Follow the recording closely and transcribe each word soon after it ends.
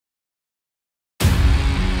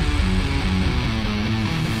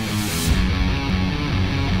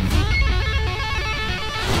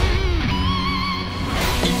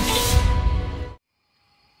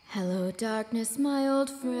Hello, darkness, my old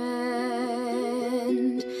friend.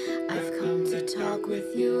 I've come to talk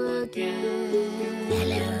with you again.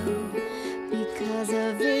 Hello. Because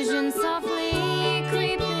a vision softly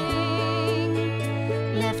creeping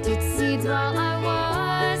left its seeds while I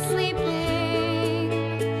was sleeping.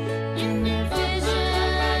 And the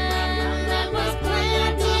vision that was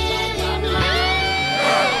planted in my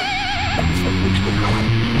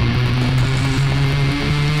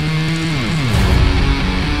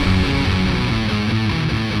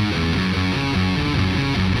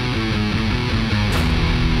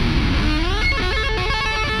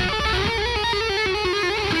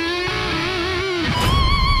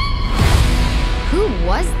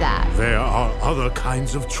was that? There are other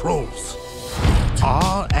kinds of trolls.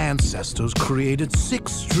 Our ancestors created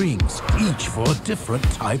 6 strings, each for a different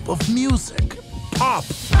type of music. Pop.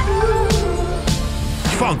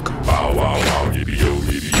 Funk. Bow, wow, wow, yippee-yo,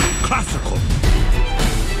 yippee-yo. Classical.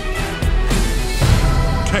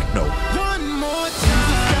 Techno. One more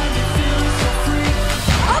time.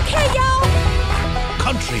 Okay, y'all.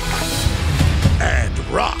 Country. And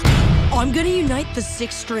rock. I'm gonna unite the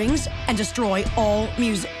 6 strings and destroy all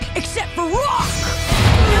music, except for rock!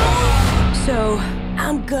 No! So,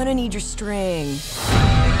 I'm gonna need your string.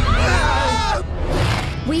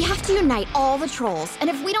 We have to unite all the trolls, and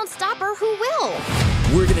if we don't stop her, who will?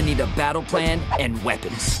 We're gonna need a battle plan and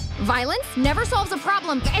weapons. Violence never solves a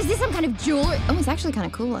problem. Is this some kind of jewelry? Oh, it's actually kind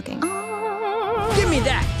of cool looking. Give me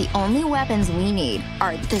that! The only weapons we need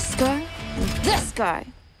are this guy and this guy.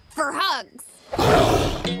 For hugs.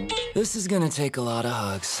 This is gonna take a lot of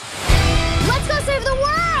hugs. Let's go save the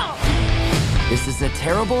world! This is a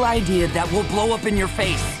terrible idea that will blow up in your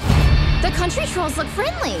face. The country trolls look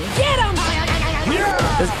friendly. Get 'em!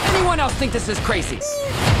 Does anyone else think this is crazy?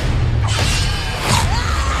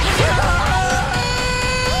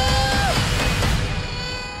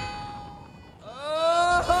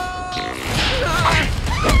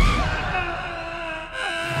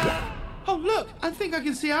 Oh, look, I think I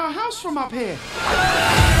can see our house from up here.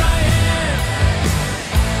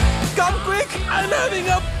 Come quick! I'm having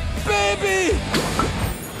a baby!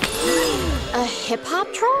 A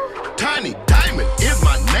hip-hop troll? Tiny Diamond is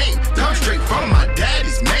my name. Come straight from my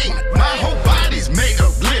daddy's name. My whole body's made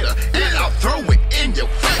of glitter, and I'll throw it in your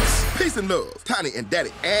face. Peace and love, Tiny and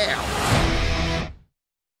Daddy Al.